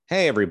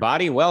Hey,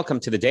 everybody.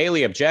 Welcome to the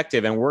Daily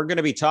Objective. And we're going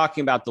to be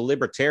talking about the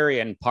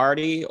Libertarian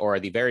Party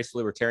or the various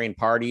libertarian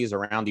parties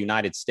around the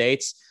United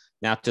States.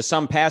 Now, to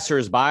some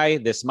passersby,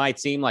 this might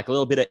seem like a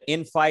little bit of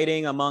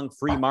infighting among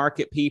free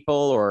market people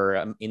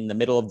or in the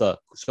middle of the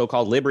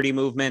so-called liberty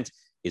movement.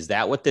 Is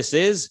that what this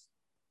is?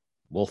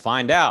 We'll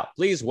find out.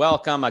 Please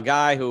welcome a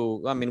guy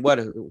who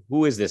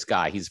is this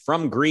guy? He's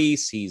from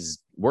Greece. He's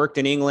worked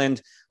in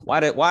England.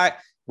 Why?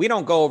 We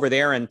don't go over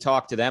there and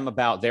talk to them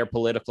about their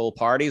political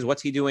parties.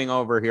 What's he doing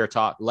over here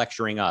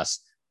lecturing us?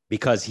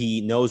 Because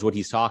he knows what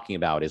he's talking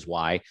about is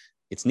why.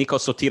 It's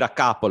Nikos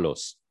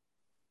Sotirakopoulos.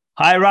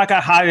 Hi,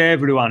 Raka. Hi,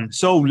 everyone.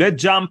 So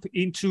let's jump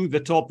into the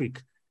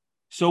topic.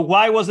 So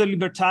why was the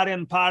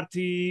Libertarian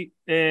Party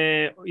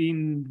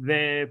in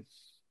the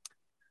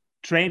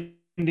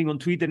trending on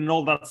Twitter and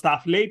all that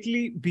stuff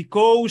lately?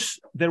 Because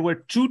there were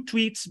two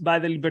tweets by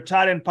the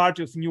Libertarian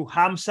Party of New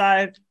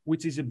Hampshire,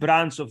 which is a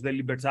branch of the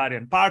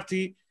Libertarian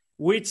Party,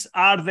 which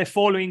are the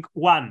following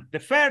one. The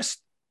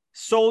first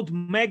showed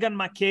Meghan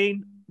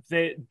McCain,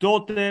 the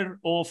daughter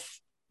of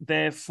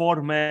the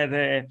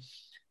former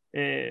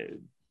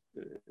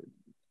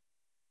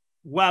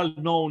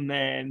well-known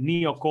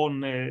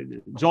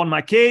neocon John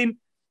McCain.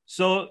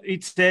 So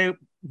it's a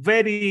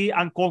very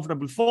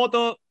uncomfortable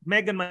photo.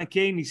 Meghan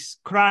McCain is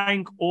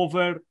crying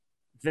over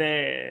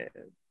the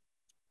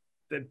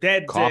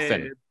dead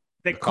coffin,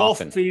 the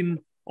coffin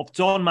of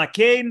John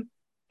McCain,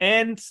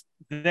 and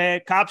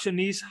the caption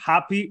is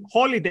 "Happy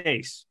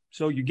Holidays."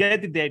 So you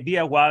get it. The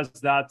idea was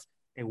that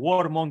a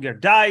warmonger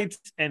died,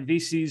 and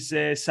this is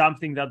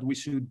something that we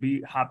should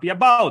be happy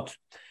about.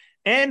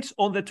 And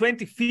on the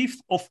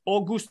 25th of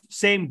August,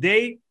 same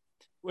day,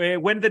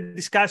 when the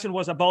discussion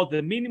was about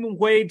the minimum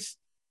wage,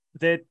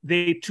 that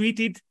they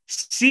tweeted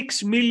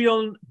 $6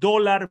 million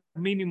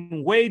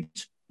minimum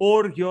wage,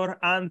 or you're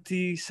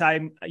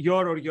anti-Semitic.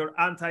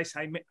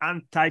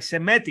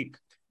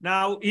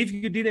 Now, if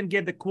you didn't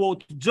get the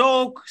quote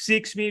joke,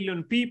 6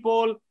 million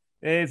people,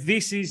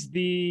 this is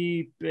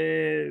the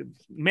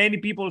many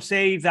people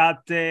say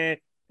that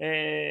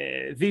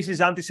this is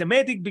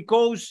anti-Semitic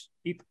because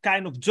it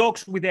kind of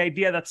jokes with the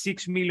idea that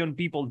 6 million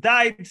people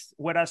died,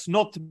 whereas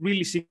not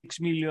really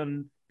 6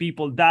 million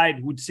people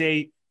died, would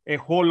say a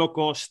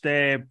Holocaust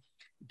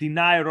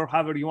denier or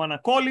however you want to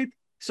call it.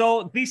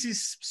 So this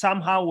is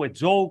somehow a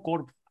joke,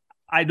 or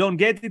I don't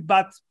get it,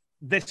 but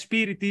the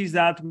spirit is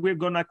that we're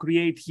going to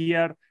create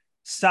here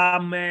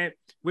some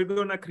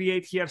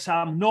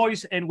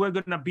noise, and we're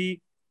going to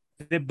be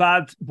the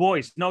bad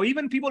boys. Now,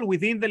 even people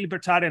within the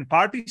Libertarian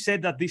Party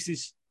said that this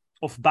is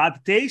of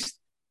bad taste,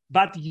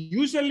 but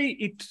usually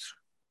it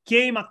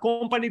came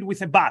accompanied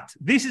with a but.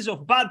 This is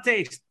of bad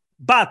taste,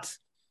 but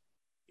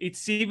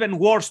it's even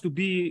worse to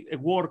be a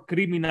war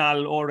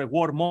criminal or a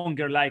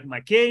warmonger like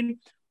McCain,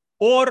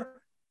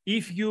 or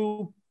if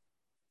you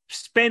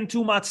spend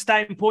too much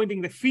time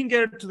pointing the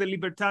finger to the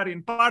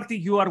Libertarian Party,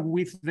 you are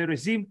with the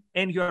regime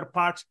and you are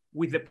part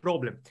with the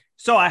problem.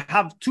 So I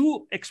have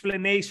two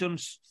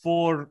explanations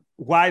for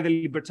why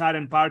the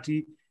Libertarian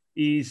Party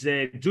is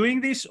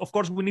doing this. Of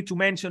course, we need to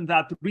mention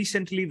that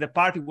recently the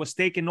party was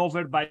taken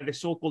over by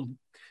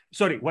the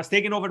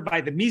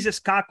Mises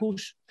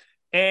Caucus.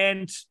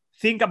 And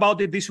think about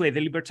it this way.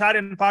 The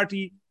Libertarian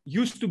Party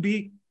used to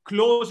be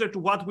closer to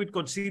what we'd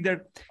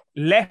consider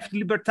left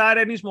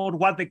libertarianism, or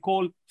what they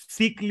call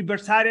thick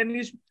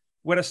libertarianism,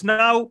 whereas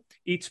now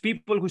it's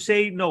people who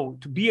say, no,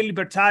 to be a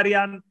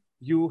libertarian,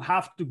 you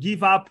have to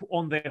give up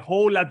on the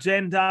whole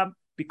agenda,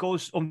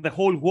 on the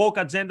whole woke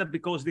agenda,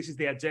 because this is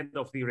the agenda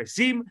of the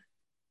regime.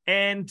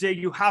 And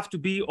you have to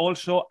be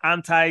also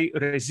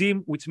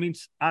anti-regime, which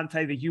means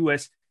anti the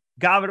US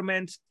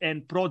government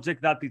and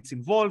project that it's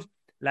involved,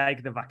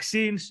 like the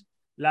vaccines,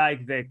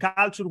 like the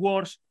culture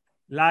wars,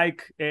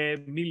 like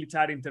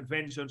military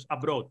interventions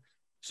abroad.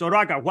 So,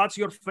 Raka, what's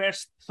your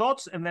first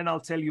thoughts? And then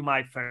I'll tell you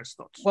my first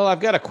thoughts. Well, I've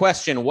got a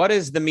question. What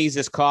is the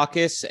Mises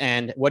Caucus,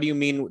 and what do you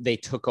mean they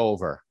took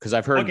over? Because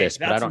I've heard this,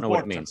 but I don't know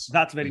what it means.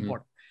 That's very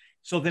important.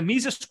 So the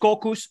Mises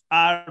Caucus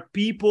are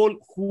people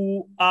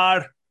who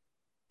are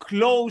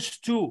close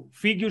to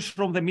figures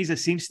from the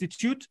Mises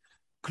Institute,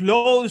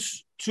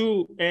 close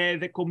to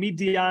the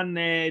comedian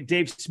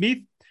Dave Smith,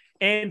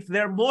 and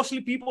they're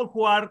mostly people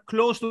who are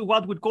close to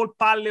what we'd call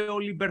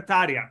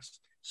paleo-libertarians.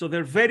 So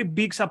they're very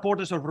big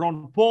supporters of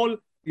Ron Paul.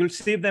 You'll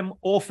see them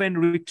often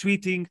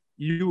retweeting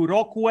Lew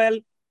Rockwell,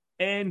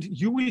 and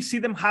you will see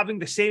them having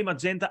the same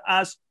agenda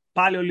as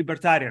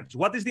paleo-libertarians.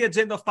 What is the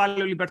agenda of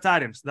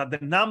paleo-libertarians? That the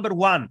number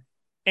one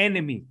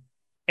enemy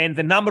and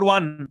the number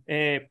one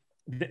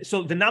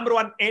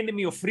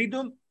enemy of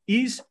freedom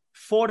is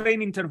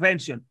foreign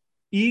intervention,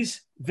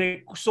 is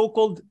the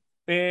so-called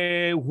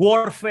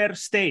warfare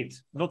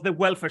state, not the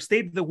welfare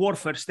state, the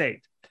warfare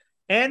state.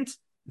 And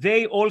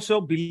they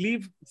also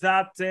believe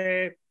that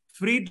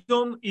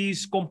freedom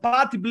is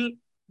compatible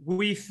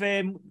with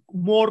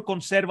more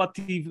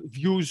conservative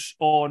views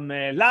on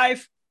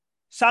life.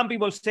 Some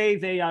people say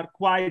they are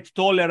quite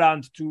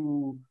tolerant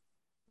to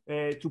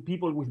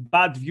people with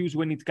bad views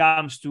when it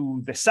comes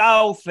to the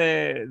South.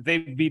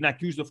 They've been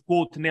accused of,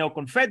 quote,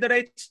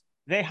 neo-Confederates.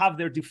 They have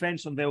their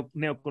defense on the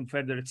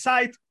neo-Confederate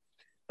side.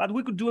 But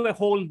we could do a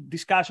whole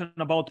discussion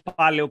about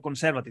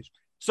paleoconservatism.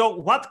 So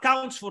what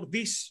counts for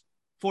this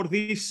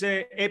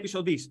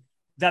episode is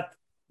that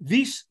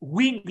this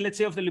wing, let's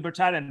say, of the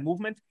libertarian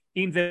movement,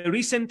 in the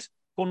recent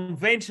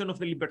convention of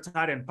the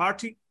Libertarian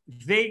Party,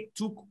 they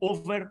took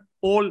over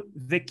all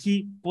the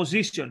key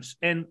positions.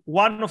 And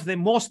one of the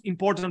most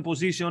important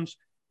positions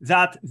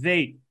that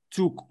they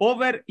took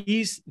over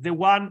is the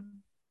one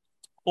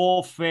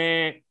of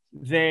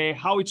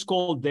how it's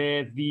called,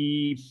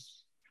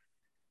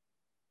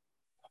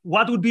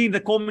 what would be in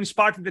the Communist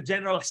Party, the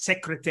General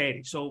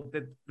Secretary. So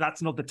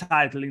that's not the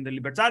title in the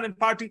Libertarian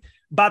Party,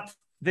 but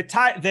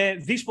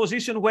this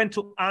position went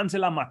to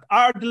Angela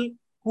McArdle,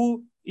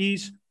 who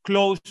is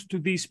close to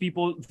these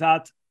people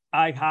that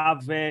I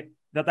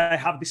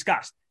have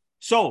discussed.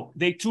 So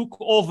they took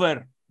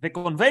over the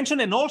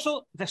convention and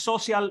also the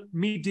social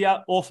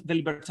media of the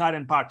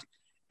Libertarian Party.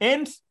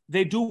 And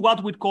they do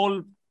what we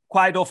call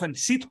quite often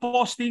shit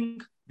posting.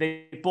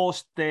 They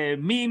post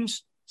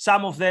memes.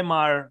 Some of them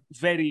are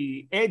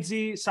very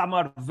edgy. Some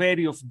are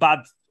very of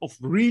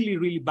really,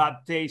 really bad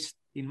taste,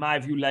 in my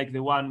view, like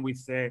the one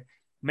with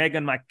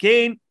Meghan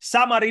McCain.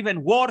 Some are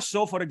even worse.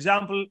 So, for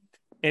example,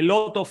 a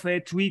lot of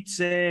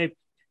tweets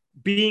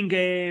being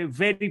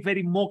very,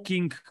 very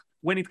mocking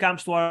when it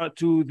comes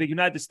to the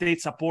United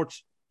States support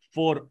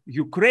for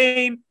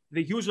Ukraine.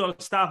 The usual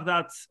stuff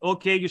that,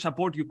 okay, you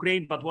support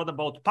Ukraine, but what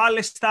about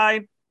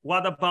Palestine?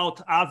 What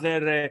about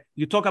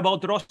you talk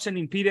about Russian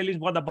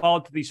imperialism, what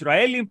about the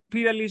Israeli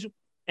imperialism,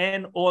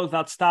 and all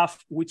that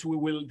stuff, which we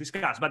will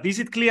discuss. But is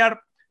it clear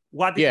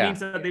what it means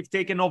that they've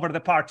taken over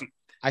the party?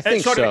 I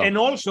think so. And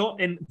also,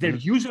 their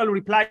usual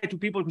reply to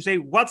people who say,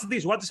 what's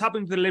this? What is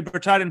happening to the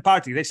Libertarian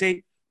Party? They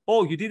say,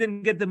 oh, you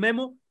didn't get the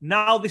memo?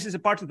 Now this is a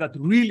party that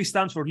really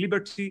stands for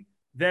liberty.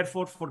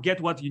 Therefore,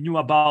 forget what you knew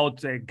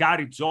about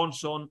Gary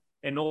Johnson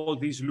and all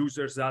these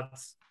losers that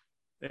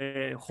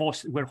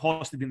were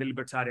hosted in the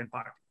Libertarian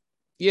Party.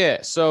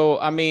 Yeah. So,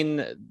 I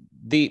mean,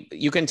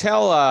 you can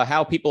tell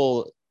how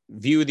people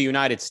view the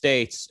United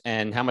States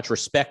and how much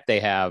respect they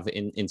have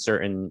in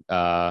certain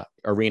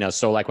arenas.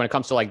 So, like when it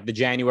comes to like the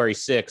January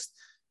 6th,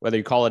 whether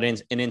you call it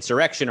an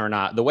insurrection or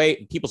not, the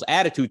way people's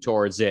attitude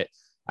towards it,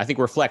 I think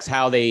reflects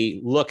how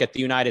they look at the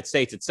United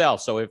States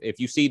itself. So if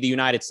you see the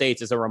United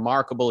States as a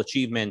remarkable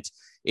achievement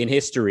in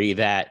history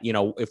that, you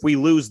know, if we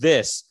lose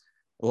this,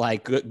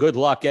 like good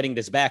luck getting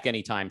this back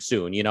anytime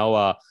soon, you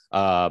know,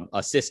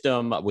 a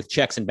system with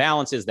checks and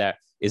balances that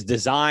is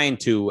designed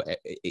to,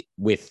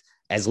 with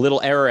as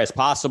little error as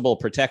possible,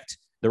 protect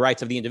the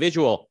rights of the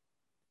individual.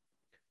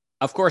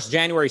 Of course,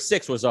 January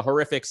 6th was a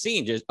horrific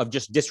scene of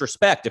just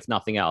disrespect, if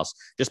nothing else,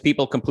 just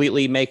people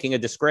completely making a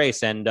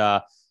disgrace and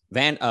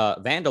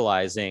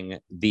vandalizing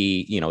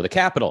the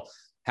Capitol.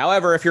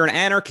 However, if you're an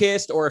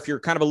anarchist or if you're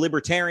kind of a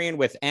libertarian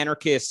with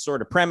anarchist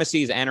sort of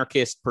premises,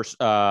 anarchist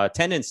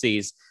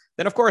tendencies,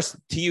 then of course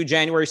to you,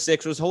 January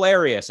 6th was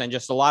hilarious and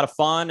just a lot of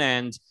fun.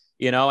 And,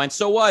 you know, and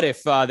so what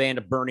if they end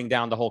up burning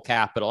down the whole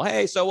Capitol?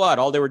 Hey, so what?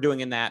 All they were doing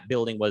in that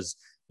building was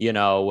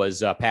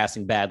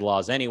passing bad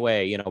laws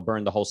anyway,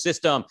 burn the whole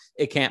system.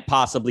 It can't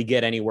possibly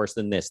get any worse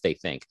than this, they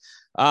think.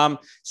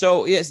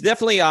 So it's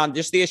definitely on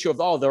just the issue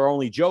of, they're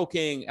only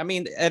joking. I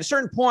mean, at a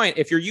certain point,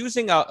 if you're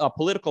using a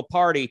political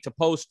party to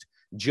post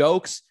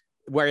jokes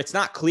where it's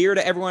not clear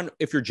to everyone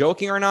if you're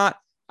joking or not,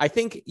 I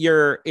think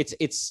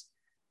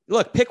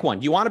look, pick one.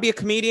 Do you want to be a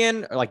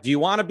comedian? Or do you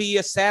want to be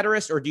a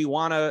satirist, or do you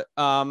want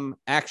to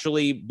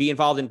actually be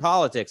involved in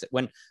politics?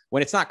 When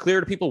it's not clear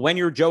to people when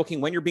you're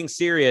joking, when you're being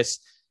serious,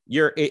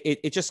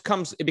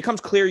 it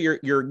becomes clear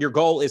your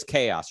goal is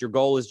chaos. Your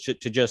goal is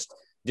to just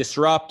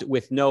disrupt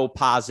with no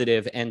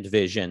positive end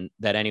vision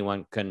that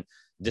anyone can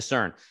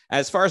discern.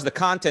 As far as the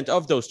content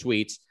of those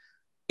tweets,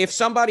 if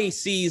somebody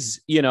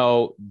sees,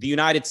 the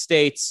United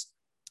States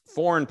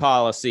foreign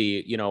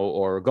policy,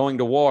 or going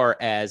to war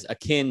as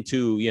akin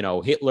to,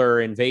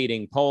 Hitler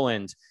invading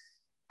Poland,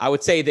 I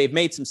would say they've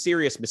made some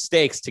serious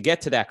mistakes to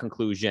get to that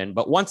conclusion.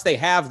 But once they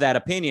have that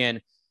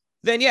opinion,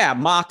 then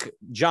mock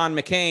John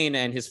McCain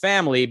and his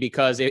family,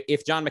 because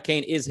if John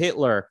McCain is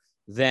Hitler,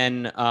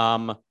 then, then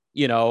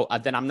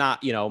I'm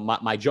not,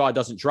 my jaw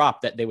doesn't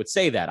drop that they would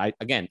say that. I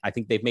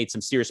think they've made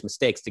some serious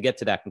mistakes to get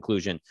to that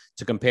conclusion,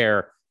 to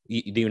compare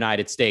the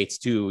United States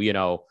to,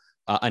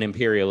 an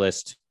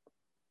imperialist,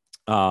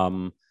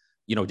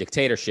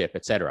 dictatorship,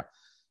 etc.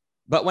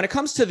 But when it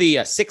comes to the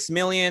 $6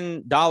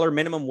 million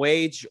minimum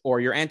wage, or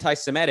you're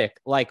anti-Semitic,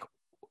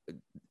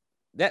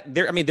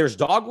 there's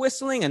dog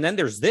whistling, and then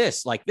there's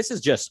this. This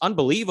is just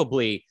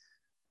unbelievably,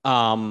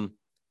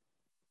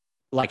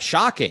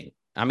 shocking.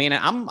 I mean,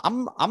 I'm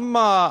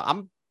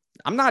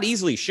not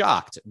easily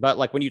shocked,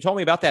 but when you told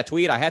me about that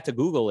tweet, I had to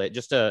Google it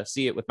just to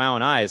see it with my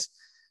own eyes.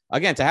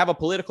 Again, to have a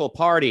political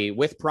party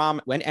with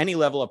any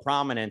level of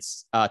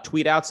prominence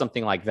tweet out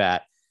something like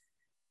that.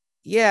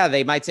 Yeah,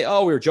 they might say,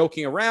 we were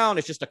joking around.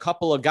 It's just a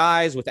couple of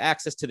guys with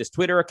access to this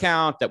Twitter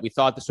account that we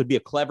thought this would be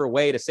a clever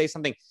way to say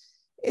something.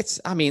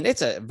 It's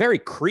a very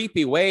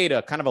creepy way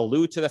to kind of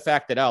allude to the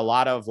fact that a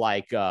lot of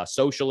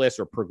socialists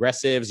or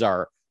progressives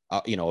are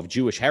of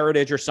Jewish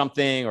heritage or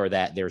something, or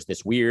that there's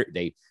this weird,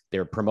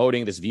 they're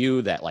promoting this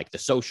view that like the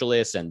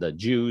socialists and the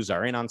Jews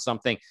are in on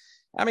something.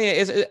 I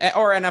mean,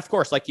 and of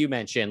course, like you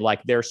mentioned,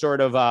 like they're sort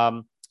of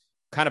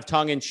kind of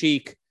tongue in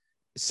cheek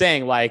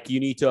saying like you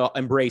need to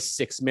embrace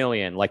 6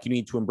 million, like you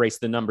need to embrace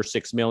the number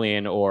 6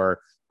 million, or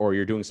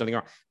you're doing something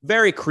wrong.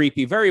 Very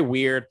creepy, very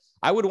weird.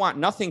 I would want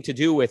nothing to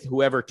do with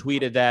whoever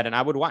tweeted that, and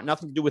I would want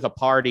nothing to do with a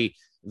party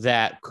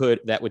that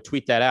would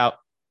tweet that out.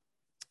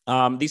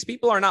 These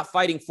people are not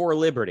fighting for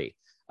liberty.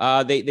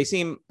 They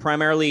seem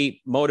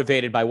primarily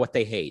motivated by what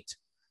they hate.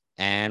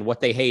 And what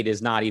they hate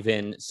is not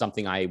even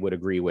something I would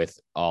agree with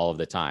all of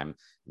the time.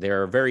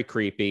 They're very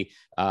creepy.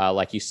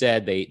 Like you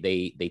said,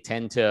 they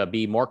tend to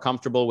be more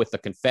comfortable with the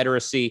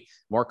Confederacy,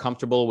 more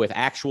comfortable with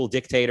actual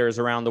dictators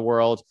around the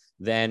world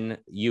than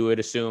you would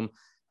assume.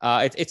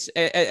 It's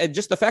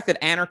just the fact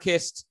that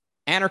anarchists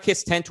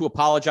tend to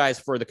apologize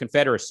for the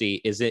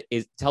Confederacy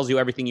it tells you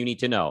everything you need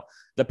to know.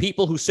 The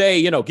people who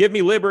say, give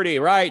me liberty,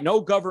 right?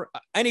 No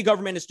any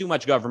government is too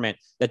much government,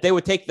 that they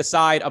would take the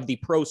side of the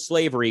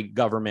pro-slavery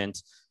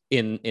government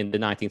in the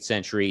 19th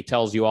century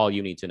tells you all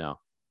you need to know.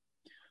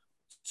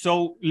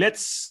 So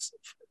let's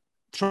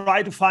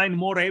try to find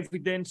more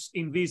evidence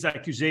in these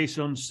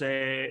accusations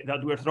that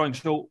we're throwing.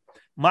 So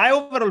my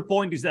overall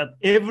point is that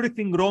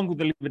everything wrong with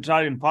the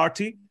Libertarian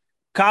Party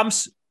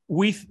comes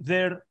with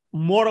their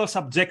moral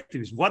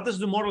subjectivism. What does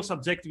the moral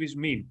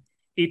subjectivism mean?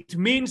 It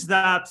means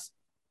that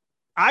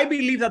I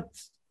believe that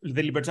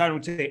the Libertarian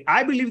would say,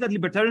 I believe that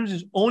libertarianism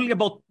is only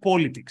about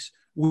politics.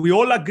 We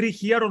all agree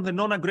here on the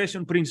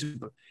non-aggression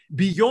principle.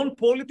 Beyond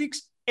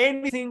politics,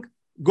 anything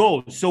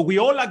goes. So we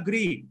all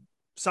agree,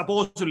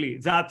 supposedly,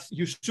 that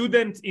you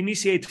shouldn't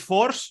initiate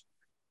force.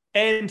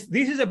 And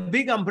this is a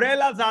big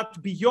umbrella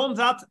that beyond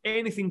that,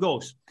 anything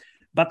goes.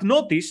 But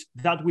notice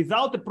that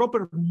without a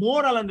proper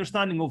moral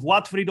understanding of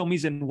what freedom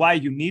is and why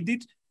you need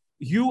it,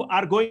 you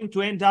are going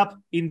to end up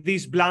in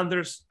these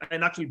blunders.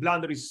 And actually,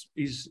 blunder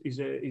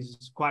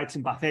is quite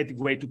sympathetic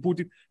way to put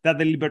it, that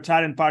the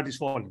Libertarian Party is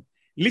falling.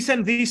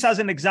 Listen this as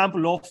an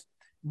example of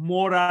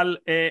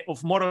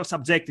moral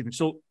subjectivism.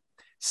 So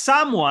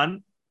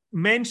someone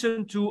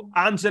mentioned to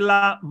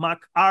Angela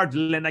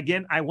McArdle, and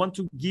again, I want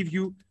to give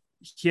you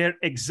her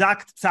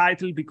exact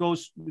title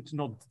because it's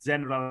not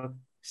general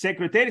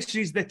secretary.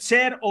 She's the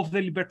chair of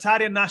the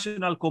Libertarian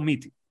National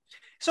Committee.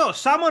 So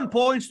someone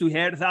points to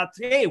her that,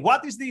 hey,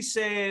 what is this?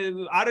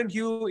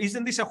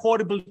 Isn't this a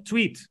horrible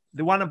tweet?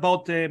 The one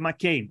about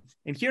McCain.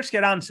 And here's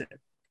her answer.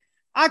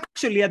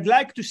 Actually, I'd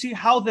like to see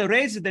how the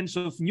residents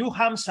of New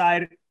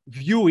Hampshire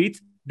view it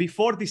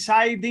before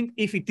deciding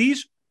if it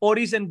is or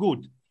isn't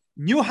good.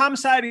 New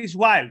Hampshire is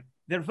wild.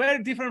 They're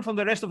very different from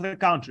the rest of the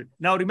country.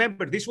 Now,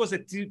 remember, this was a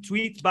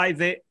tweet by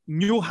the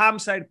New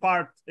Hampshire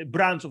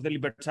branch of the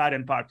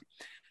Libertarian Party.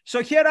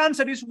 So her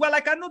answer is, well, I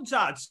cannot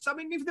judge. I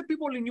mean, if the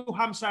people in New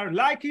Hampshire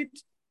like it,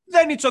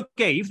 then it's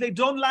okay. If they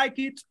don't like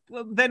it,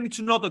 well, then it's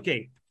not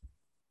okay.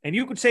 And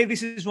you could say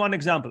this is one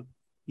example.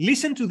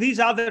 Listen to these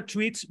other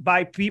tweets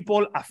by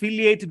people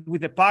affiliated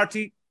with the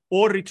party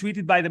or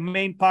retweeted by the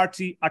main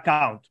party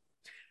account.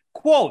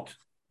 Quote,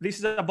 this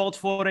is about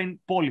foreign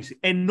policy.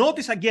 And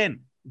notice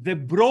again, the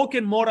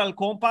broken moral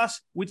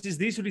compass, which is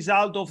this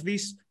result of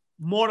this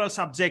moral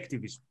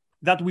subjectivism,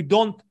 that we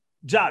don't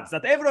judge,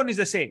 that everyone is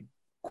the same.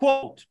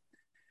 Quote,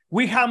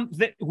 we have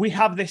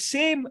the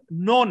same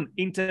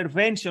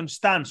non-intervention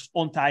stance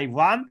on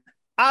Taiwan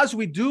as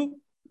we do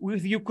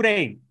with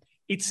Ukraine.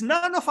 It's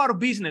none of our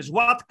business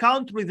what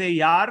country they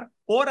are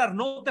or are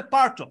not a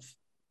part of.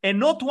 And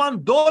not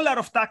 $1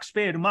 of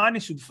taxpayer money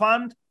should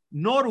fund,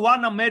 nor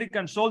one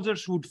American soldier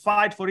should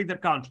fight for either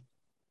country.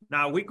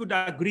 Now, we could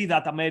agree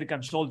that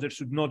American soldiers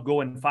should not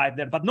go and fight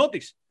there. But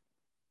notice,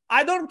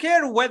 I don't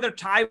care whether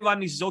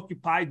Taiwan is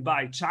occupied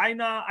by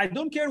China. I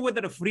don't care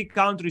whether a free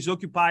country is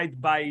occupied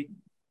by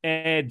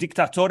a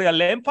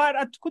dictatorial empire.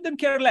 I couldn't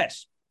care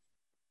less.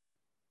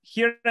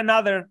 Here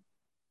another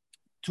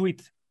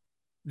tweet.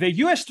 The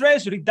US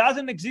Treasury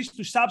doesn't exist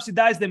to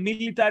subsidize the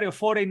military of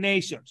foreign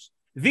nations.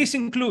 This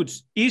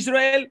includes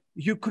Israel,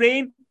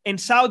 Ukraine, and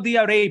Saudi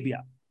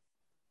Arabia.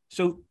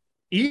 So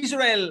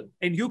Israel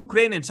and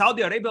Ukraine and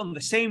Saudi Arabia on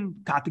the same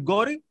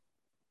category?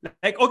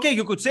 Like, okay,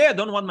 you could say, I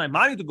don't want my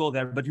money to go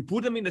there, but you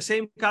put them in the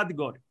same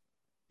category.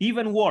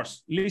 Even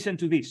worse, listen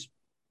to this.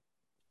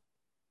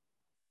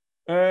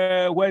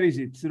 Where is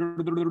it?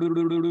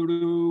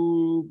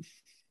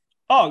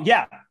 Oh,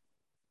 yeah.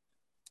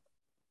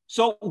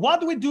 So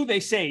what we do,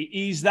 they say,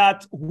 is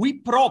that we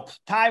prop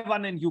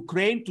Taiwan and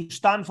Ukraine to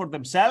stand for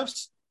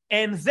themselves,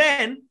 and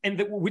then,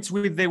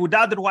 they would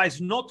otherwise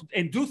not,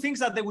 and do things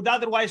that they would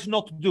otherwise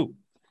not do.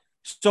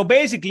 So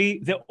basically,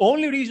 the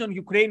only reason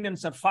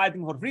Ukrainians are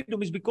fighting for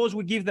freedom is because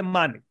we give them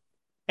money.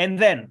 And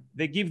then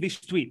they give this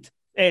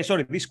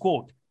this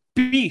quote,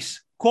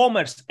 peace,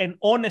 commerce, and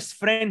honest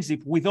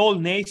friendship with all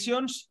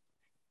nations,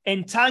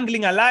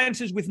 entangling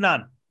alliances with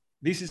none.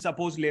 This is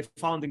supposedly a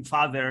founding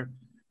father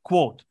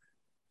quote.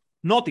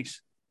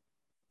 Notice,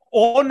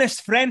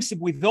 honest friendship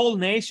with all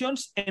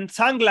nations,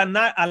 entangle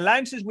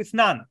alliances with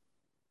none.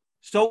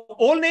 So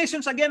all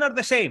nations, again, are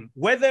the same.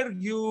 Whether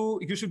you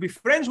should be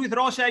friends with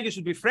Russia, you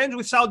should be friends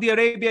with Saudi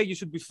Arabia, you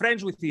should be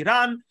friends with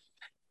Iran.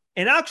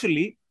 And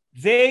actually,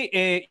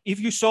 they, if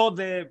you saw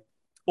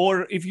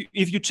or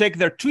if you check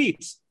their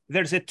tweets,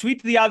 there's a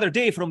tweet the other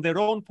day from their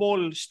own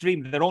poll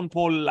stream, their own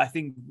poll, I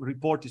think,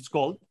 report it's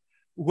called,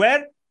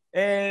 where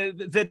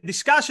the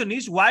discussion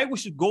is why we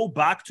should go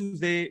back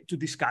to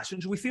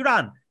discussions with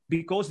Iran,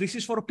 because this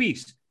is for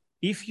peace.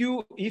 If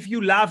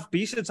you love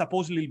peace, and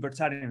supposedly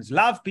libertarians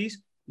love peace,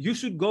 you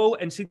should go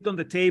and sit on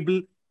the table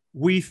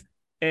with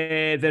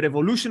the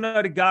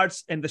Revolutionary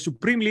Guards and the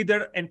Supreme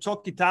Leader and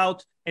talk it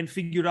out and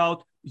figure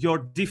out your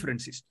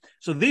differences.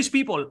 So these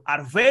people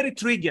are very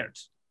triggered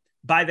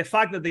by the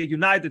fact that the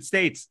United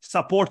States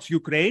supports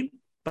Ukraine,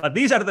 but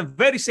these are the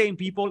very same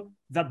people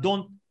that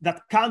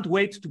can't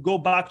wait to go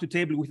back to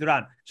table with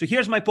Iran. So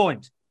here's my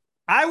point.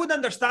 I would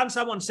understand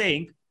someone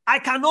saying, I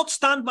cannot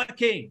stand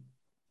McCain.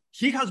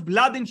 He has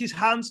blood in his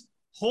hands,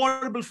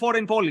 horrible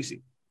foreign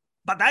policy.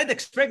 But I'd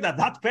expect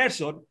that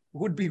person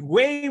would be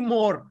way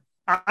more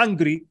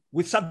angry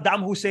with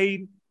Saddam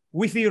Hussein,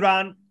 with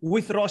Iran,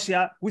 with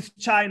Russia, with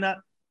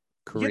China.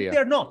 Korea. Yet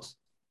they're not.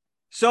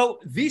 So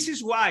this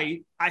is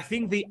why I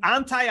think the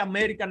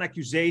anti-American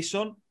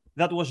accusation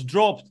that was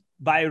dropped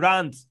by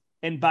Rand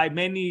and by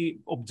many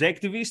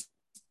objectivists,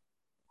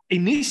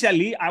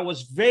 initially I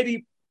was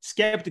very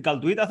skeptical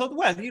to it. I thought,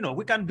 well,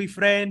 we can be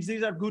friends.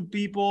 These are good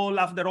people.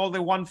 After all, they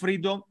want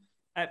freedom.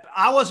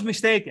 I was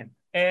mistaken.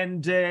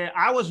 And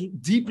I was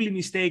deeply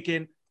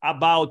mistaken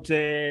about,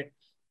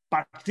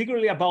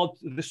 particularly about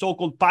the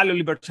so-called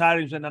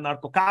paleo-libertarians and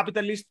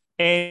anarcho-capitalists.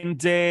 And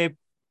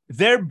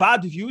their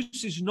bad views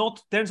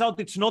turns out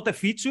it's not a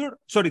feature.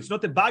 Sorry, it's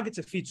not a bug, it's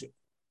a feature.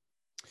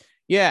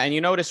 Yeah, and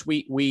you notice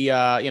we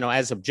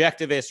as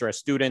objectivists or as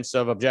students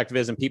of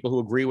objectivism, people who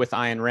agree with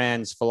Ayn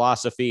Rand's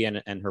philosophy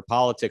and her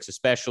politics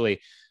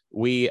especially,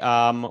 we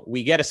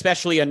get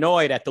especially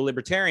annoyed at the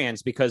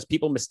libertarians because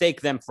people mistake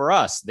them for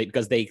us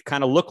because they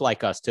kind of look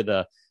like us to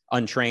the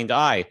untrained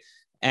eye.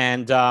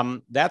 And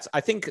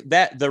I think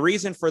that the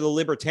reason for the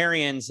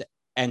libertarians'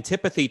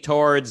 antipathy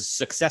towards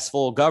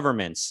successful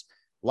governments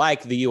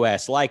like the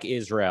US, like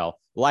Israel,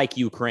 like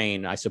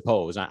Ukraine, I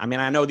suppose. I mean,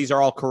 I know these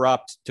are all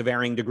corrupt to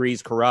varying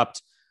degrees,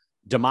 corrupt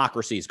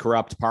democracies,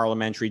 corrupt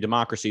parliamentary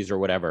democracies or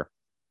whatever.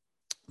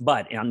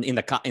 But in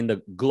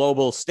the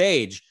global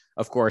stage,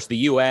 of course, the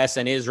US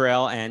and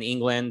Israel and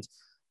England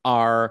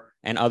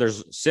and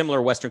others, similar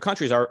Western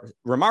countries, are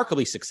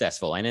remarkably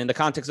successful. And in the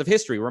context of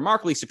history,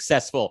 remarkably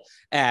successful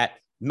at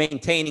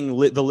maintaining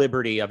the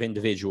liberty of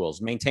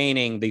individuals,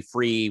 maintaining the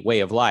free way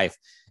of life.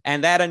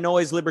 And that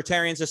annoys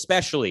libertarians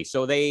especially.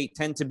 So they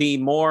tend to be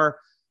more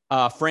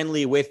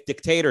friendly with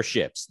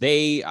dictatorships.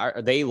 They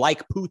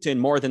like Putin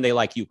more than they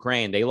like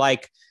Ukraine. They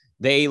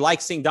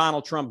like seeing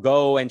Donald Trump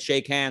go and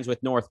shake hands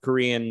with North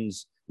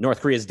Korea's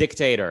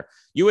dictator.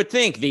 You would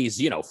think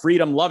these,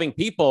 freedom-loving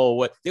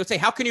people they would say,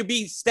 how can you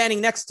be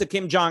standing next to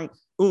Kim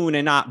Jong-un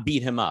and not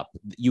beat him up?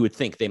 You would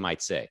think they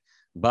might say.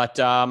 But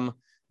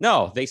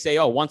no, they say,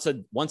 once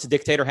a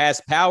dictator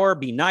has power,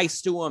 be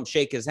nice to him,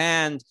 shake his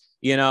hand.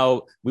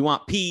 We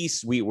want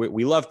peace. We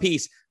love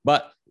peace.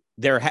 But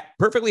they're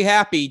perfectly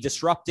happy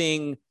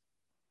disrupting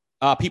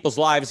people's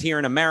lives here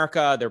in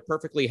America. They're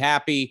perfectly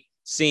happy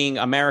seeing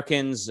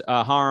Americans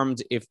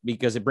harmed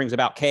because it brings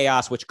about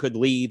chaos, which could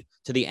lead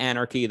to the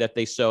anarchy that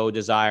they so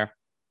desire.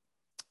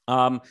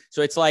 So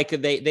it's like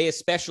they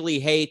especially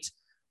hate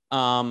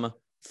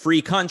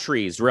free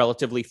countries,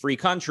 relatively free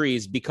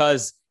countries,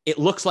 because it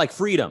looks like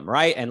freedom,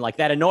 right? And like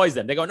that annoys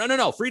them. They go,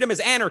 no, freedom is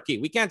anarchy.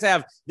 We can't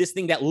have this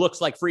thing that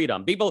looks like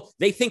freedom. People,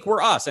 they think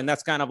we're us. And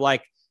that's kind of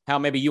like how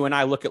maybe you and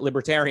I look at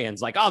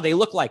libertarians, like, they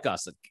look like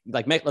us.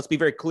 Like, let's be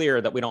very clear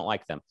that we don't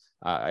like them.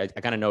 I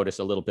kind of notice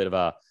a little bit of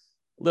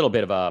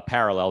a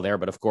parallel there,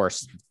 but of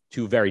course,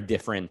 two very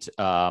different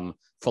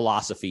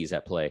philosophies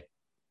at play.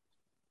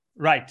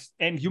 Right.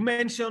 And you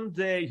mentioned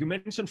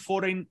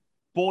foreign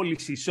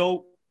policy.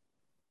 So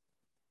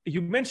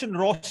you mentioned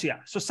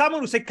Russia. So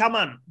someone will say, come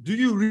on, do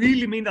you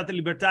really mean that the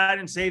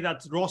libertarians say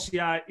that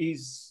Russia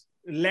is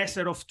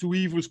lesser of two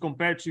evils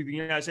compared to the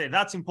United States?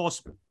 That's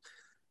impossible.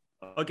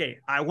 Okay,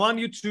 I want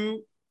you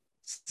to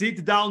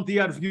sit down,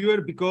 dear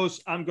viewer,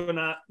 because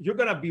you're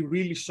gonna be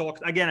really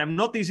shocked. Again, I'm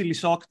not easily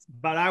shocked,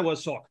 but I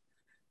was shocked.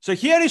 So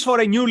here is For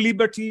a New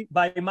Liberty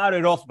by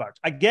Murray Rothbard.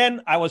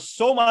 Again, I was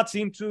so much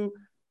into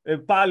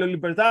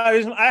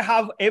paleo-libertarianism. I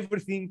have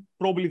everything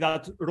probably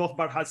that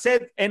Rothbard has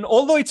said. And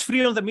although it's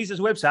free on the Mises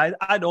website,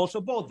 I'd also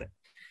bought them.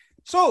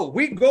 So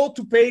we go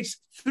to page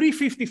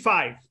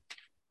 355.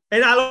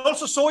 And I'll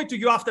also show it to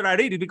you after I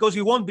read it, because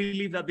you won't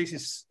believe that this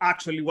is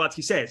actually what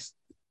he says.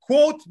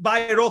 Quote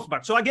by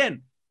Rothbard. So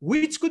again,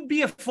 which could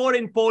be a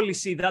foreign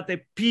policy that a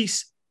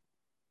peace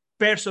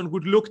person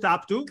would look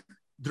up to?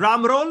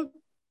 Drum roll,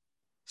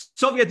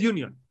 Soviet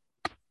Union.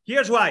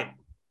 Here's why.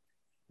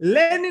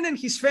 Lenin and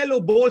his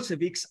fellow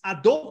Bolsheviks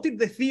adopted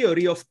the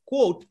theory of,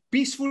 quote,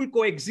 peaceful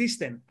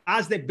coexistence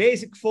as the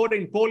basic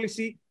foreign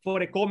policy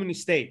for a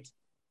communist state.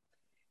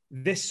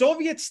 the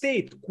Soviet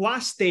state, qua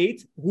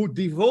state, would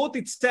devote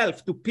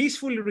itself to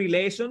peaceful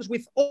relations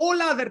with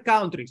all other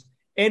countries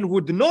and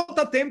would not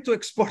attempt to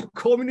export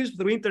communism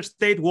through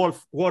interstate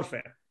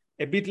warfare.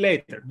 A bit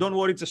later. Don't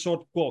worry, it's a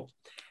short quote.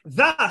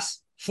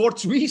 Thus,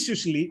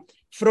 fortuitously,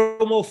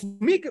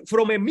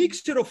 from a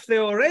mixture of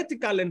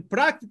theoretical and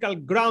practical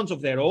grounds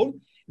of their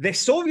own, the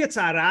Soviets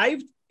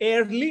arrived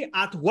early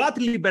at what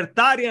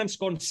libertarians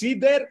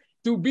consider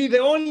to be the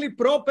only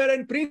proper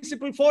and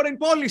principled foreign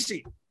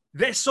policy.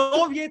 The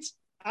Soviets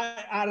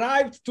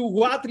arrived to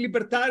what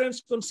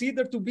libertarians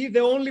consider to be the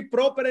only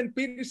proper and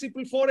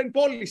principled foreign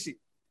policy.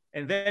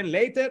 And then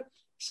later,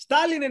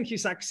 Stalin and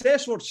his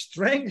successors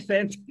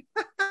strengthened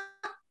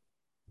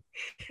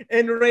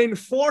and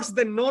reinforced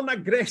the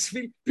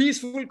non-aggressive,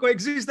 peaceful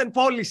coexistence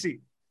policy.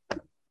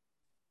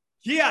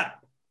 Here,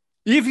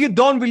 if you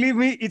don't believe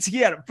me, it's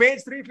here,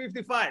 page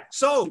 355.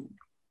 So,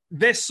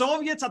 the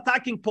Soviets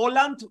attacking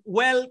Poland,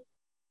 well,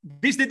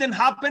 this didn't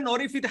happen,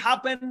 or if it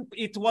happened,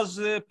 it was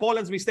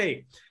Poland's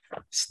mistake.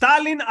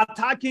 Stalin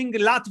attacking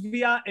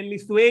Latvia and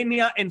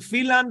Lithuania and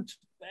Finland,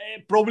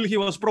 probably he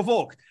was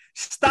provoked.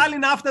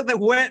 Stalin after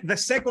the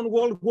Second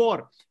World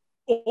War,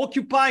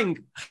 occupying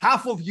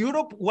half of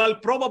Europe, well,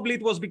 probably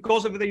it was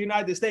because of the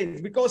United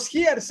States, because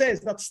here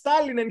says that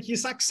Stalin and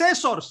his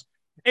successors,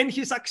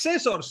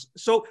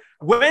 so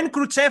when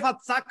Khrushchev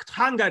attacked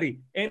Hungary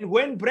and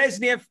when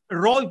Brezhnev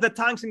rolled the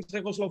tanks in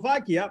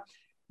Czechoslovakia,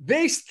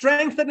 they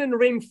strengthened and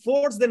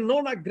reinforced the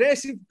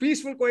non-aggressive,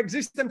 peaceful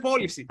coexistence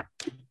policy.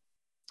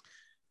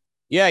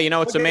 Yeah,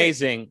 it's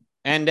amazing.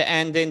 And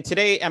in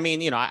today, I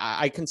mean,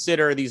 I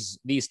consider these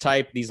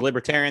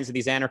libertarians and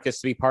these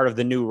anarchists to be part of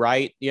the new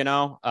right.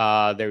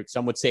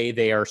 Some would say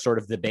they are sort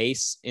of the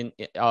base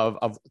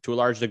of to a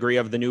large degree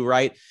of the new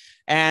right,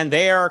 and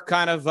they are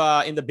kind of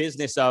in the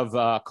business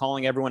of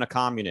calling everyone a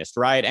communist,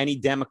 right?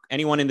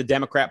 Anyone in the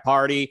Democrat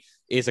Party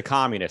is a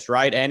communist,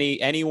 right?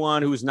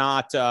 Anyone who's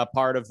not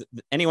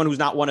anyone who's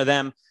not one of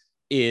them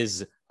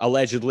is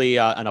allegedly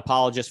an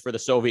apologist for the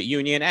Soviet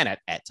Union. And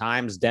at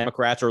times,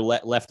 Democrats or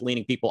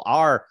left-leaning people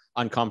are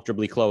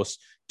uncomfortably close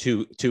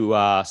to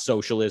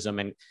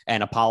socialism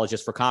and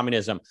apologists for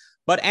communism.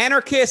 But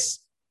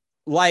anarchists,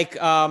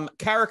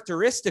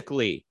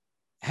 characteristically,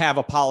 have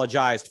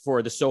apologized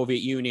for the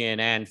Soviet Union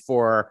and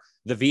for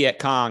the Viet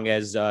Cong,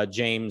 as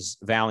James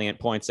Valiant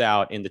points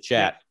out in the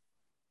chat.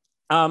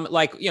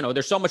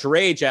 There's so much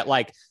rage at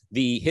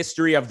the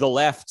history of the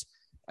left,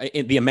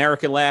 the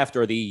American left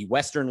or the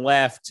Western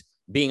left,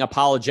 being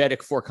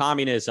apologetic for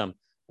communism.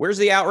 Where's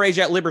the outrage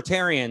at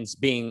libertarians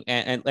being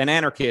and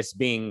anarchists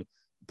being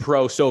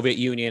pro-Soviet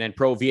Union and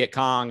pro-Viet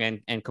Cong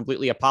and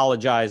completely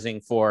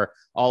apologizing for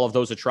all of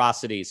those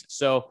atrocities?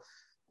 So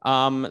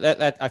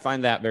that I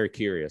find that very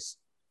curious.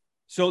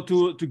 So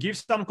to give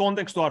some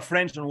context to our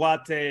friends on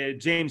what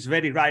James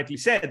very rightly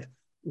said,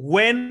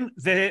 when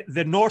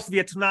the North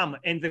Vietnam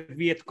and the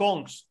Viet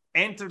Congs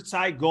entered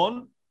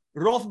Saigon,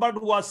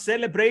 Rothbard was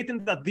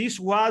celebrating that this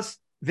was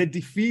the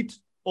defeat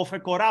of a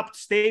corrupt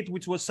state,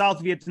 which was South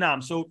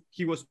Vietnam. So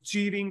he was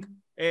cheering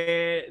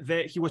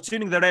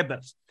the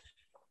rebels.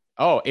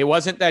 Oh, it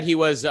wasn't that he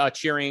was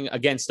cheering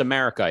against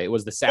America. It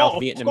was the South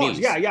Vietnamese. Course.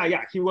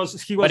 Yeah. He was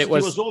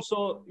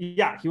also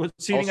cheering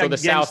also against the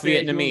South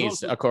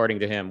Vietnamese, according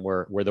to him,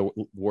 were the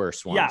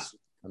worst ones. Yeah.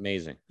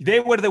 Amazing. They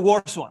were the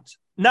worst ones.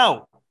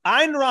 Now,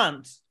 Ayn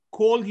Rand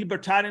called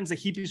libertarians the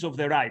hippies of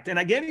the right. And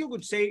again, you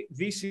could say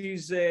this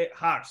is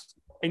harsh.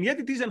 And yet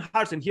it isn't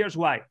harsh, and here's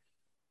why.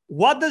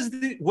 Where does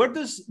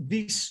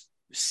this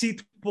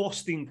seat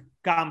posting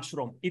comes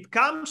from? It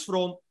comes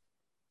from,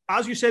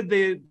 as you said,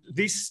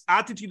 this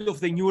attitude of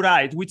the new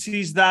right, which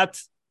is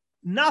that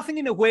nothing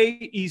in a way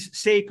is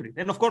sacred.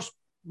 And of course,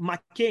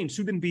 McCain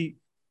shouldn't be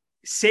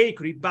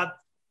sacred, but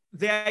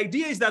the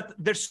idea is that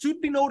there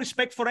should be no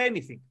respect for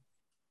anything.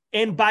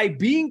 And by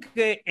being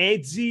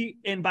edgy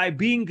and by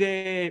being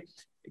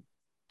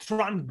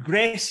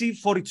transgressive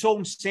for its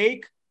own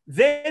sake,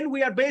 then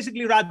we are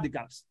basically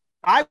radicals.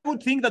 I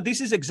would think that this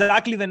is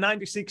exactly the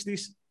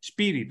 1960s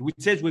spirit, which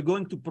says we're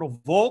going to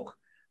provoke,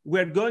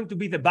 we're going to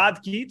be the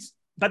bad kids,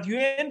 but you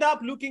end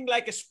up looking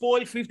like a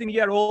spoiled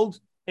 15-year-old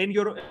and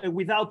you're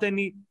without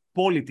any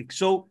politics.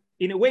 So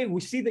in a way,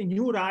 we see the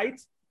new right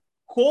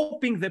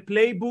copying the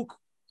playbook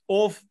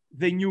of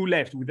the new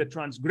left with the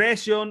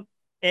transgression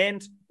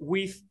and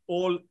with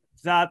all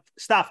that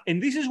stuff.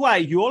 And this is why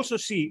you also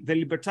see the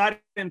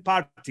Libertarian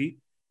Party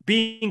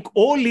being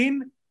all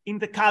in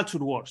the culture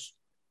wars.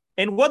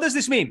 And what does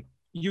this mean?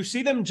 You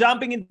see them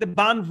jumping in the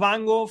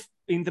bandwagon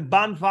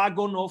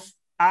of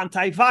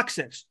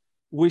anti-vaxxers.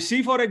 We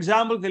see, for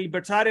example, the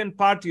Libertarian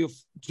Party of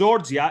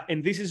Georgia,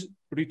 and this is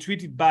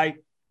retweeted by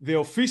the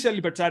official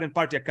Libertarian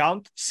Party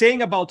account,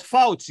 saying about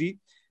Fauci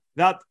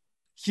that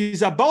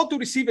he's about to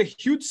receive a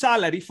huge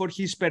salary for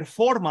his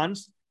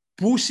performance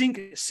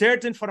pushing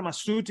certain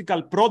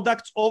pharmaceutical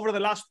products over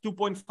the last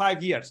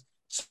 2.5 years.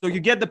 So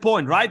you get the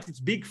point, right? It's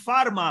big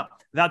pharma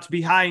that's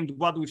behind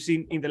what we've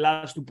seen in the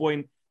last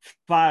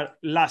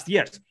 2.5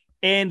 years.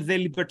 And the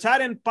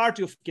Libertarian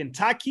Party of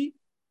Kentucky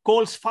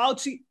calls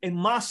Fauci a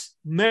mass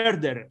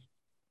murderer.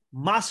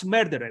 mass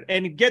murderer.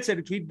 And it gets a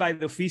retweet by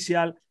the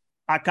official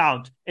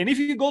account. And if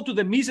you go to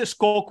the Mises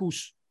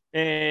Caucus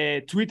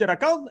Twitter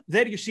account,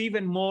 there you see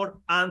even more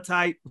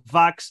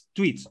anti-vax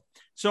tweets.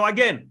 So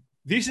again,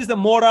 this is the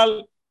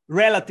moral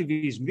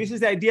relativism. This is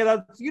the idea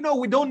that,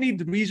 we don't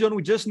need reason,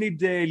 we just need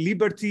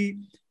liberty.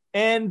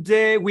 And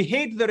we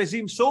hate the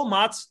regime so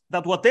much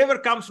that whatever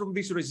comes from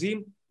this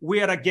regime, we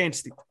are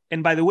against it.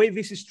 And by the way,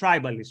 this is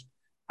tribalism.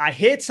 I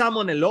hate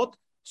someone a lot,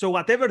 so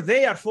whatever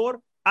they are for,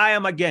 I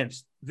am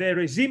against. The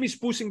regime is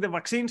pushing the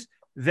vaccines,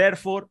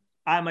 therefore,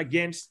 I'm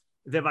against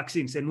the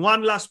vaccines. And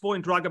one last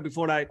point, Raga,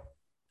 before I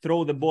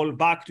throw the ball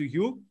back to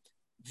you.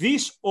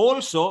 This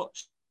also,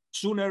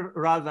 sooner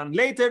rather than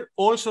later,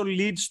 also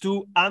leads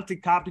to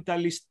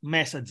anti-capitalist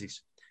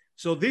messages.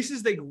 So this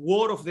is the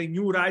war of the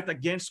new right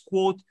against,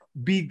 quote,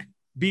 big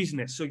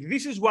business. So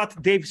this is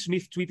what Dave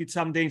Smith tweeted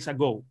some days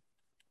ago.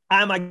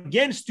 I'm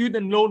against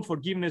student loan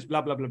forgiveness,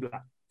 blah, blah, blah,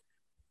 blah.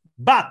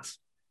 But,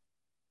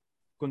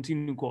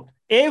 continue quote,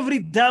 every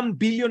damn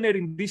billionaire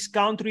in this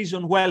country is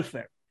on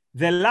welfare.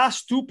 The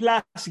last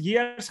 2+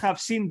 years have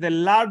seen the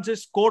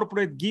largest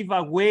corporate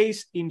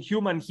giveaways in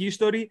human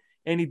history,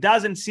 and it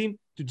doesn't seem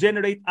to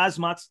generate as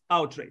much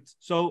outrage.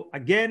 So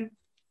again,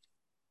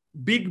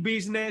 big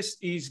business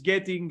is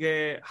getting,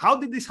 how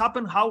did this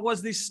happen? How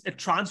was this a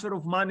transfer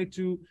of money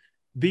to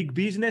big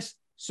business?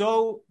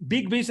 So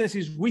big business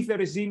is with the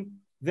regime,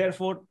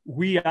 therefore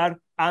we are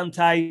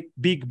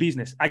anti-big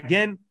business.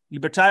 Again,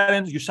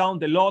 libertarians, you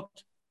sound a lot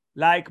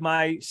like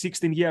my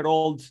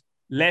 16-year-old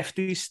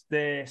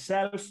leftist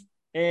self,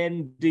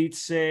 and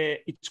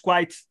it's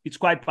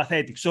quite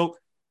pathetic. So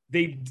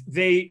the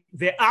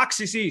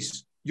axis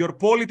is your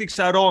politics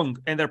are wrong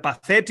and they're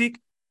pathetic.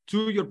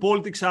 2, your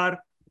politics are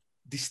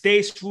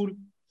distasteful,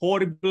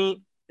 horrible,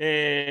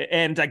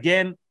 and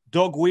again,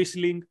 dog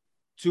whistling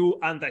to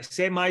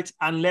anti-Semites,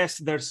 unless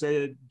there's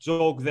a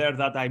joke there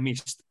that I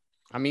missed.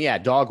 I mean, yeah,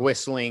 dog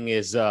whistling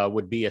is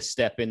would be a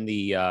step in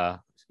the a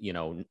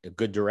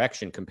good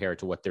direction compared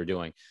to what they're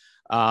doing.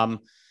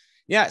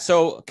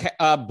 So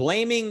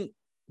blaming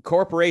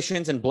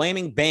corporations and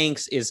blaming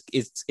banks is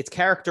it's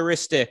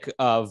characteristic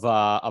of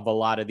a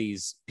lot of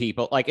these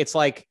people.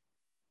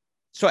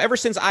 So ever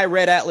since I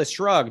read Atlas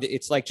Shrugged,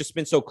 it's just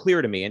been so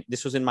clear to me. And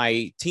this was in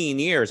my teen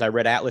years. I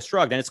read Atlas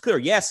Shrugged, and it's clear.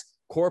 Yes,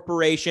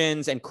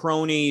 corporations and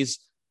cronies,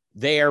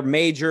 they are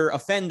major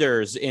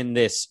offenders in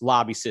this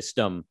lobby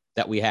system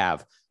that we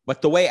have.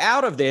 But the way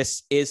out of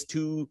this is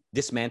to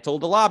dismantle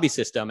the lobby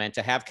system and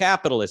to have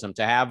capitalism,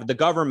 to have the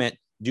government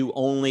do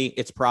only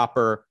its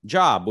proper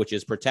job, which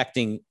is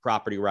protecting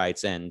property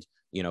rights and,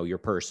 your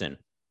person.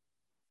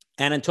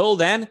 And until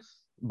then,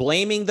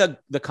 blaming the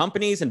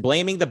companies and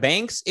blaming the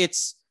banks,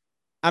 it's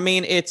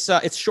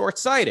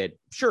short-sighted.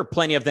 Sure,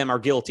 plenty of them are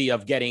guilty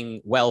of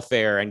getting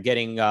welfare and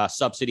getting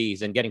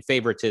subsidies and getting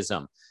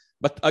favoritism.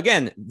 But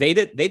again, they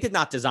did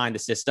not design the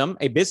system.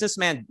 A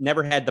businessman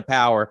never had the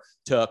power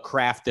to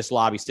craft this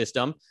lobby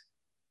system.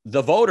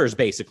 The voters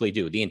basically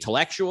do. The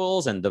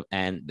intellectuals and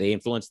they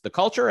influence the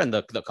culture, and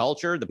the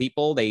culture, the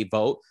people, they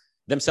vote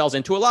themselves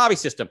into a lobby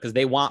system because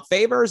they want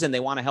favors and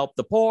they want to help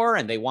the poor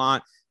and they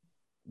want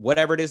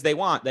whatever it is they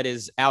want that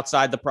is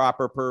outside the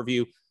proper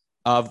purview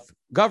of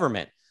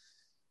government.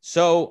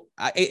 So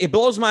it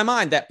blows my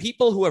mind that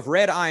people who have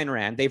read Ayn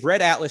Rand, they've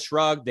read Atlas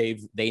Shrugged,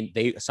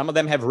 some of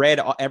them have read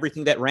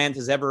everything that Rand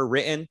has ever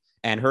written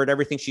and heard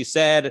everything she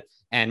said,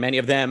 and many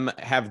of them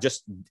have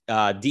just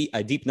a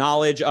deep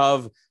knowledge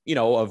of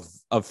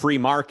free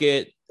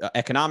market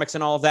economics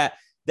and all of that.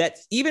 That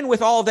even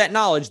with all of that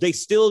knowledge, they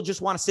still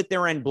just want to sit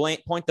there and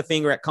point the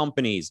finger at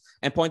companies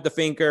and point the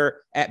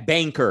finger at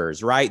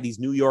bankers, right? These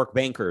New York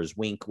bankers,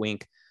 wink,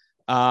 wink.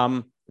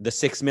 The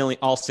 6 million,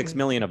 all 6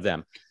 million of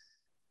them.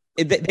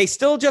 They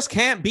still just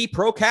can't be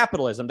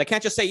pro-capitalism. They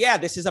can't just say, yeah,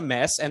 this is a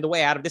mess and the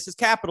way out of this is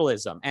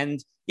capitalism.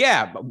 And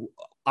yeah,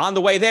 on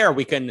the way there,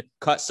 we can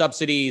cut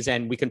subsidies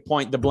and we can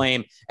point the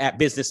blame at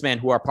businessmen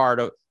who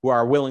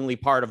are willingly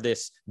part of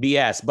this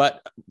BS.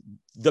 But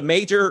the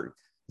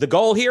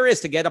goal here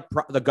is to get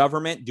the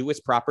government do its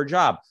proper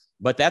job.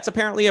 But that's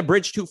apparently a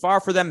bridge too far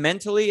for them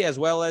mentally, as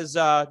well as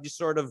just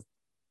sort of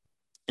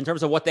in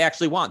terms of what they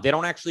actually want. They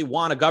don't actually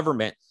want a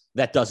government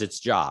that does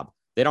its job.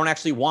 They don't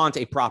actually want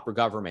a proper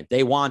government.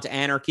 They want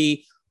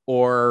anarchy,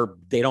 or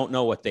they don't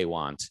know what they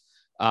want.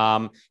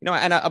 And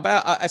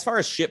about as far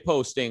as shit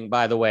posting,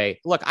 by the way,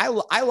 look,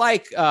 I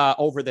like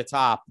over the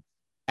top,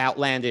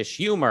 outlandish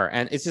humor,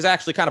 and this is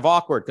actually kind of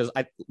awkward because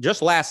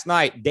just last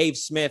night, Dave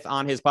Smith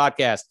on his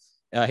podcast,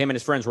 him and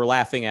his friends were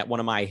laughing at one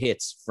of my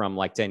hits from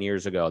 10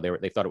 years ago.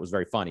 They thought it was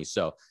very funny,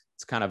 so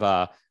it's kind of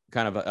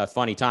a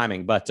funny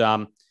timing,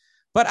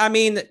 But I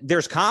mean,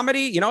 there's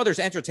comedy, there's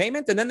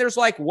entertainment, and then there's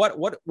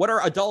what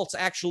are adults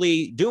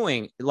actually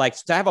doing? To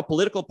have a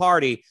political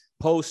party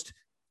post,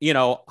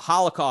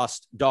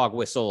 Holocaust dog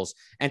whistles,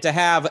 and to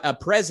have a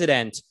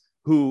president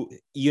who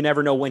you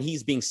never know when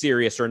he's being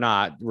serious or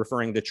not,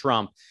 referring to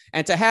Trump,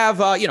 and to have,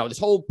 this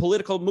whole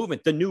political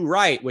movement, the new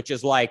right, which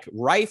is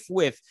rife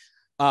with,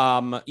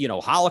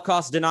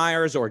 Holocaust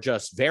deniers or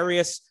just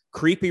various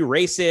creepy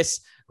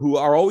racists who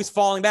are always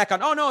falling back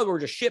on, oh no, we're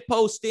just shit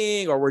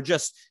posting, or we're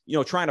just,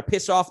 trying to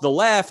piss off the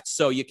left.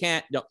 So you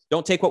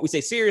don't take what we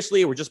say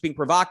seriously. We're just being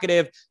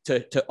provocative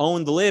to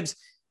own the libs.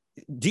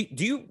 Do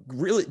you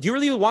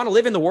really want to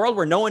live in the world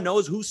where no one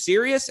knows who's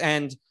serious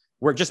and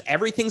where just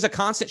everything's a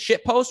constant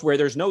shit post, where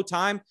there's no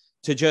time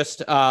to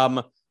just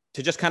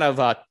kind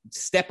of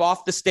step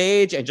off the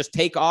stage and just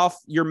take off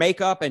your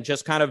makeup and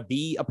just kind of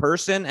be a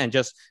person and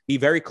just be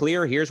very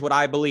clear. Here's what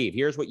I believe.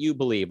 Here's what you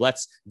believe.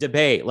 Let's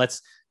debate.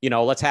 Let's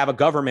have a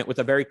government with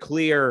a very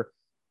clear,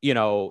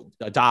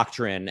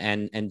 doctrine,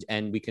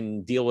 and we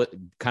can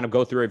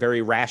go through a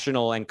very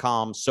rational and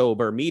calm,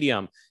 sober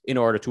medium in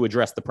order to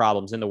address the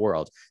problems in the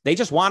world. They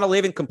just want to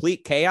live in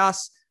complete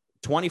chaos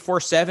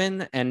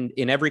 24/7 and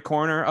in every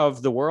corner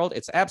of the world.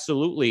 It's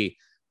absolutely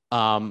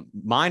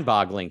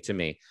mind-boggling to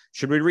me.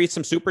 Should we read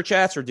some super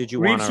chats, or did you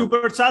want to read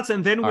super chats,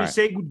 and then we'll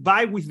say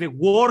goodbye with the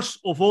worst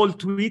of all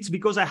tweets,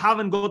 because I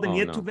haven't gotten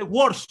to the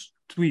worst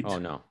tweet. Oh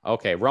no.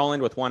 Okay.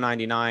 Roland with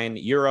 199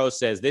 euros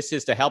says, this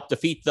is to help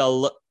defeat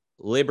the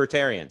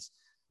libertarians.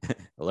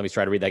 Let me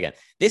try to read that again.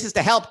 This is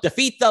to help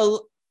defeat the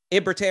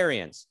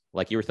libertarians.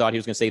 Like you thought he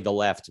was going to say the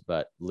left,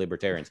 but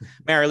libertarians.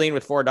 Marilyn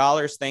with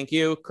 $4. Thank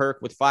you. Kirk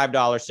with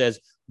 $5 says,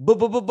 but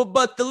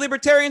the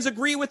libertarians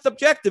agree with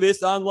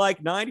objectivists on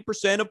like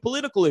 90% of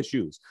political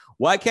issues.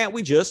 Why can't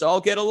we just all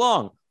get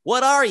along?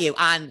 What are you,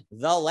 on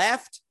the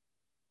left?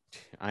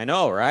 I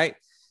know, right?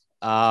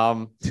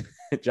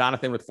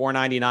 Jonathan with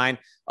 $4.99.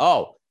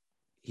 Oh,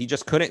 he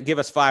just couldn't give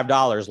us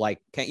 $5. Like,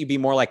 can't you be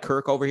more like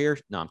Kirk over here?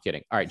 No, I'm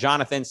kidding. All right.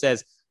 Jonathan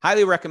says,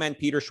 highly recommend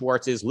Peter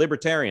Schwartz's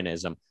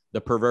Libertarianism,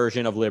 the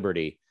Perversion of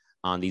Liberty,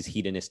 on these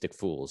hedonistic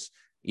fools.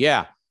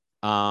 Yeah.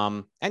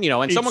 And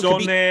someone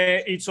could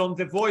it's on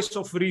the Voice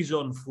of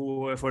Reason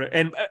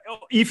and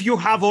if you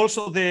have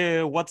also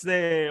what's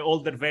the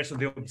older version,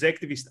 the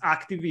Objectivist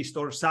Activist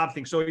or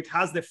something, so it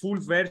has the full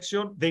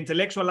version, the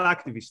Intellectual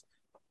Activist.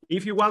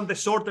 If you want the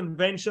shortened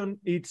version,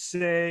 it's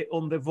in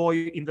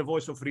the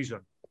Voice of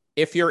Reason.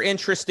 If you're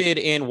interested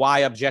in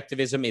why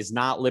objectivism is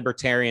not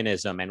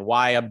libertarianism and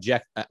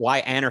why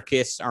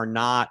anarchists are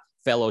not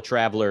fellow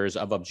travelers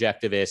of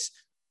objectivists,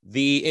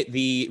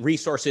 the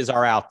resources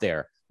are out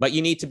there. But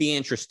you need to be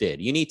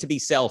interested. You need to be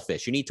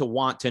selfish. You need to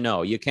want to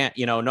know. You can't,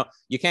 you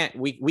can't.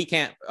 We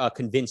can't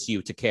convince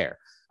you to care.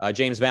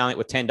 James Valiant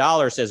with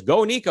 $10 says, "Go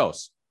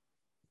Nikos."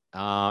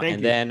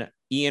 Then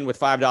Ian with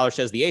 $5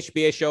 says, "The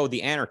HBA show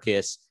The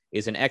Anarchists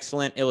is an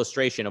excellent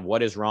illustration of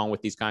what is wrong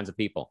with these kinds of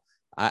people."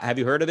 Have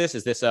you heard of this?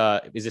 Is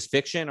this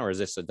fiction or is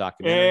this a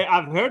documentary?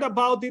 I've heard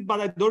about it, but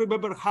I don't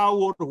remember how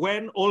or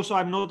when. Also,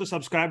 I'm not a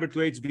subscriber to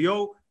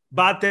HBO,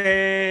 but.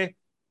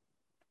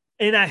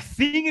 And I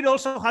think it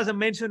also has a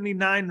mention in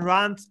Ayn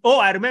Rand. Oh,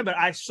 I remember.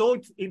 I saw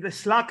it in the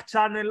Slack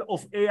channel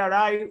of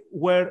ARI,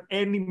 where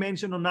any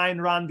mention on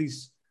Ayn Rand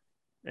is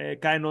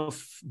kind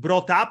of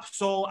brought up.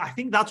 So I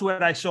think that's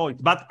where I saw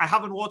it. But I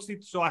haven't watched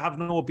it, so I have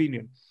no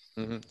opinion.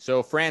 Mm-hmm.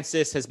 So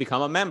Francis has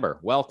become a member.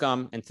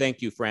 Welcome. And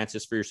thank you,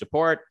 Francis, for your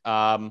support.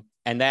 And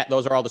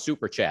those are all the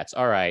super chats.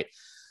 All right.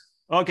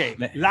 Okay.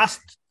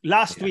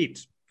 Last tweet.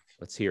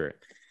 Let's hear it.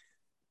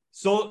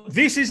 So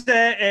this is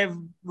a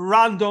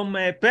random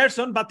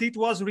person, but it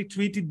was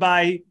retweeted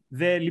by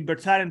the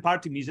Libertarian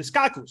Party, Mises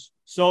Kakus.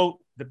 So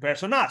the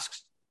person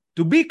asks,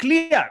 to be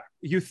clear,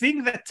 you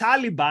think the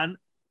Taliban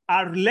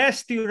are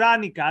less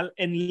tyrannical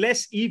and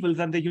less evil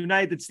than the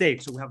United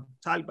States? So we have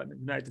Taliban and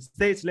the United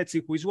States. Let's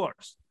see who is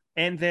worse.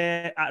 And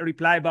the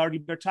reply by our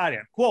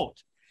libertarian,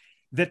 quote,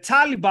 the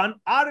Taliban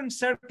are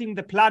encircling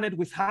the planet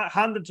with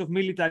hundreds of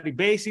military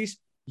bases,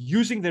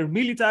 using their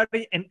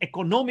military and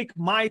economic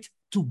might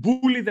to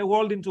bully the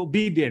world into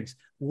obedience,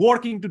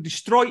 working to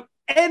destroy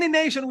any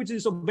nation which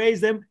disobeys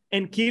them,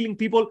 and killing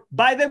people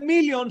by the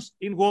millions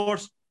in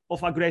wars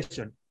of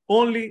aggression.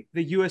 Only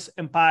the US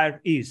empire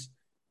is.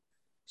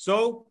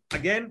 So,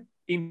 again,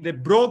 in the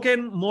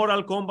broken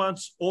moral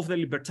compass of the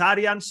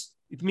libertarians,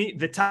 it means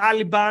the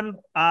Taliban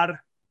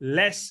are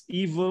less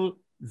evil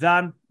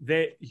than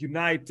the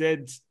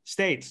United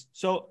States.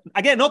 So,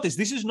 again, notice,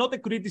 this is not a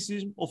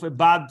criticism of a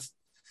bad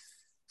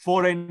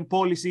foreign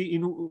policy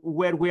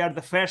where we are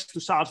the first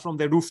to shout from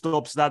the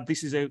rooftops that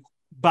this is a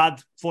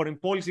bad foreign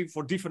policy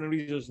for different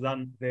reasons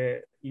than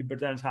the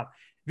libertarians have.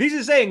 This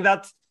is saying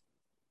that,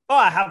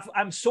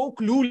 I'm so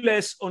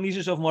clueless on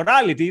issues of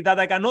morality that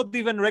I cannot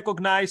even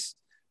recognize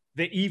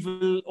the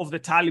evil of the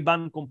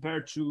Taliban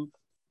compared to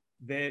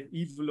the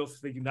evil of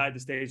the United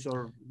States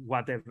or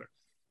whatever.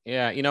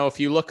 Yeah, if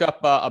you look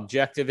up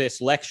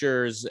objectivist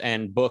lectures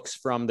and books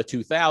from the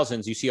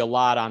 2000s, you see a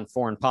lot on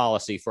foreign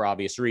policy for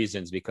obvious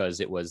reasons, because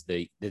it was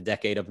the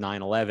decade of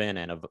 9/11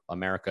 and of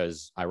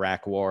America's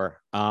Iraq war.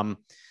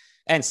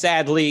 And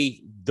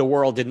sadly, the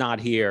world did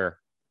not hear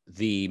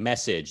the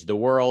message. The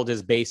world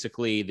is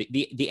basically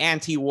the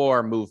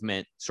anti-war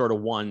movement sort of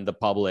won the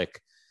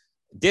public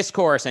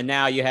discourse. And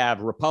now you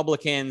have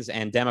Republicans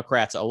and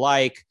Democrats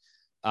alike.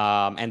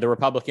 And the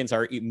Republicans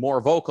are more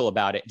vocal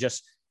about it,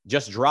 just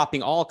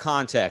dropping all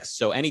context.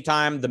 So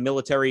anytime the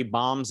military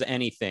bombs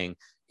anything,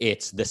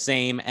 it's the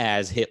same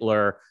as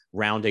Hitler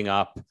rounding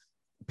up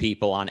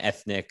people on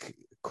ethnic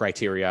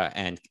criteria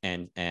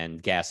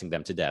and gassing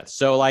them to death.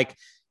 So like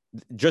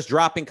just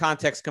dropping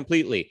context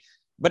completely.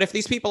 But if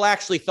these people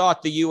actually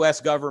thought the U.S.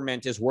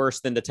 government is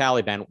worse than the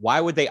Taliban, why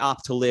would they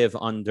opt to live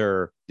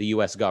under the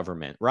U.S.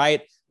 government,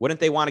 right? Wouldn't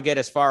they want to get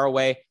as far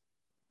away?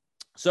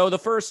 So the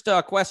first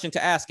question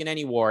to ask in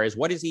any war is,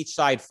 what is each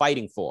side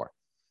fighting for?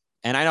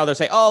 And I know they'll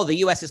say, oh, the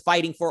U.S. is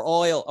fighting for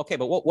oil. Okay,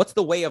 but what's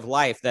the way of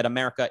life that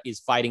America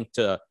is fighting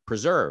to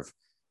preserve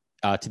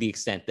to the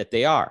extent that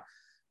they are?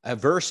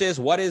 Versus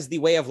what is the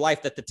way of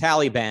life that the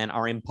Taliban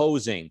are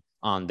imposing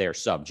on their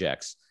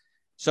subjects?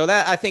 So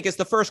that, I think, is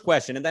the first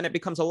question. And then it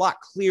becomes a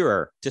lot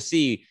clearer to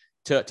see,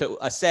 to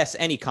assess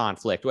any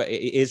conflict,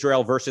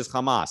 Israel versus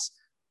Hamas.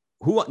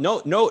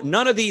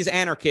 None of these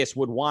anarchists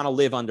would want to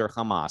live under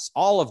Hamas.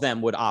 All of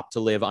them would opt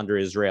to live under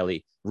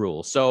Israeli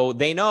rule. So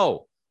they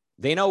know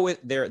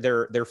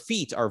their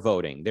feet are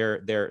voting.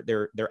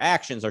 Their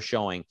actions are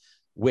showing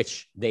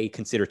which they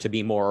consider to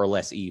be more or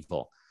less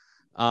evil.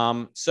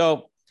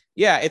 So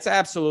yeah, it's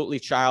absolutely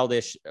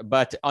childish,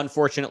 but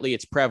unfortunately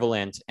it's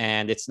prevalent,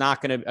 and it's not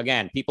going to,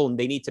 again, people,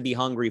 they need to be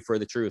hungry for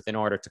the truth in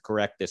order to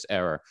correct this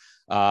error.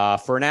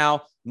 For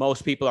now,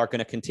 most people are going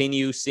to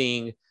continue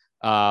seeing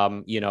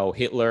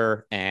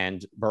Hitler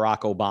and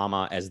Barack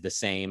Obama as the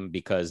same,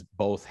 because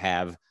both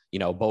have,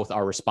 both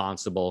are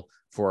responsible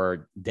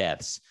for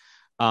deaths.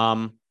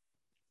 I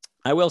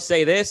will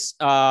say this,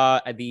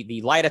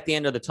 the light at the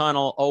end of the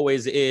tunnel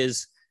always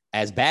is,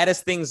 as bad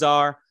as things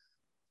are,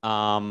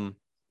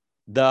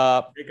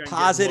 the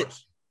positive,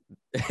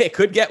 it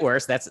could get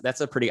worse.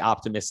 That's a pretty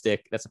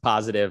optimistic, that's a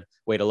positive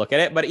way to look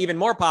at it. But even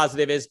more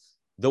positive is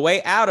the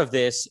way out of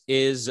this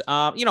is,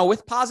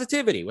 with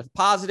positivity, with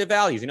positive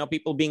values,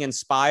 people being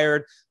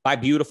inspired by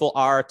beautiful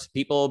art,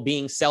 people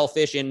being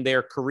selfish in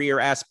their career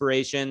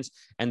aspirations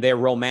and their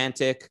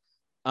romantic,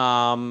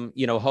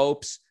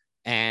 hopes,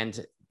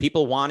 and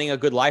people wanting a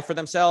good life for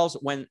themselves.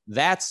 When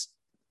that's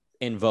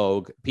in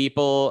vogue,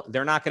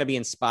 they're not going to be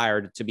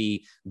inspired to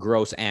be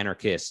gross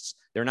anarchists.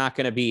 They're not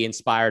going to be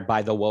inspired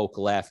by the woke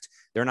left.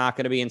 They're not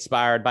going to be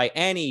inspired by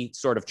any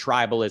sort of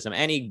tribalism,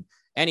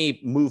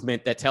 any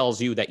movement that tells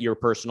you that your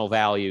personal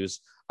values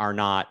are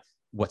not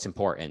what's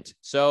important.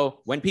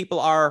 So when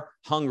people are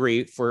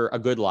hungry for a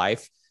good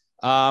life,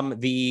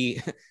 the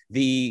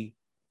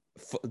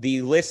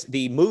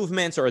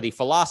movements or the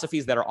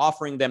philosophies that are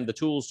offering them the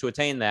tools to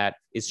attain that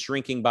is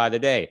shrinking by the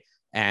day.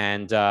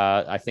 And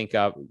I think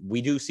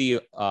we do see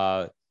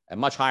a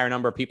much higher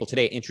number of people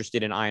today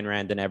interested in Ayn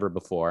Rand than ever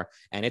before.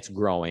 And it's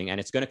growing, and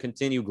it's going to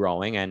continue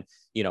growing. And,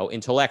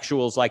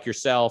 intellectuals like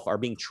yourself are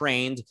being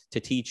trained to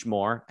teach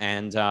more.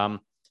 And,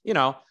 and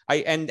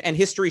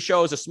history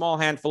shows a small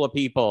handful of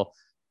people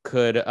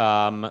could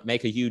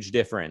make a huge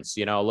difference.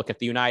 Look at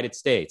the United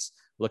States.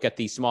 Look at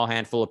the small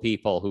handful of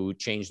people who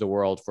changed the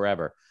world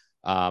forever.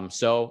 Let's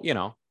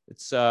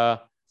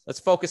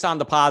focus on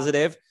the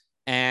positive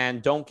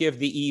and don't give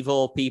the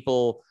evil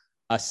people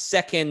a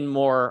second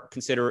more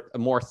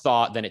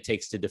thought than it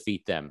takes to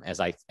defeat them,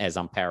 as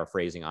I'm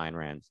paraphrasing Ayn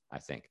Rand, I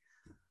think.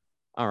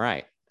 All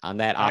right. On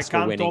that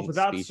Oscar-winning speech.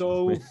 I can't top that,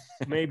 so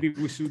maybe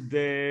we should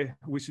say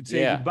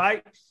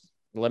goodbye.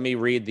 Let me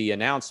read the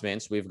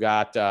announcements. We've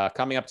got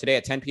coming up today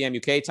at 10 p.m.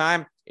 UK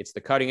time, it's The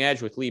Cutting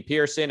Edge with Lee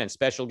Pearson and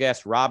special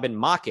guest Robin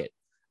Mockett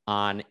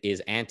on Is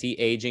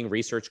Anti-Aging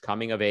Research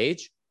Coming of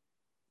Age?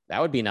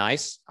 That would be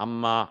nice.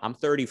 I'm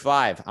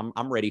 35.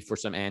 I'm ready for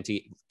some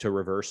to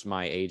reverse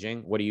my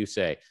aging. What do you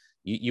say?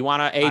 You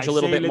want to age a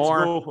little bit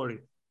more? Go for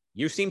it.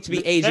 You seem to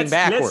be aging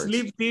backwards.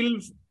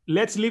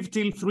 Let's live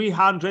till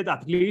 300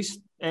 at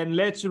least, and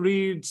let's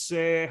read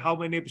how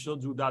many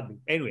episodes would that be.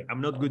 Anyway, I'm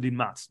not good in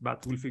maths,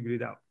 but we'll figure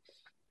it out.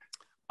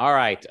 All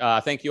right.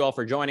 Thank you all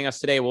for joining us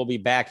today. We'll be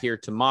back here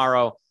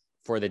tomorrow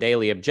for the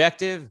Daily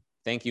Objective.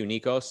 Thank you,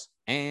 Nikos,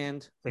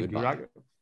 and Thank goodbye. You,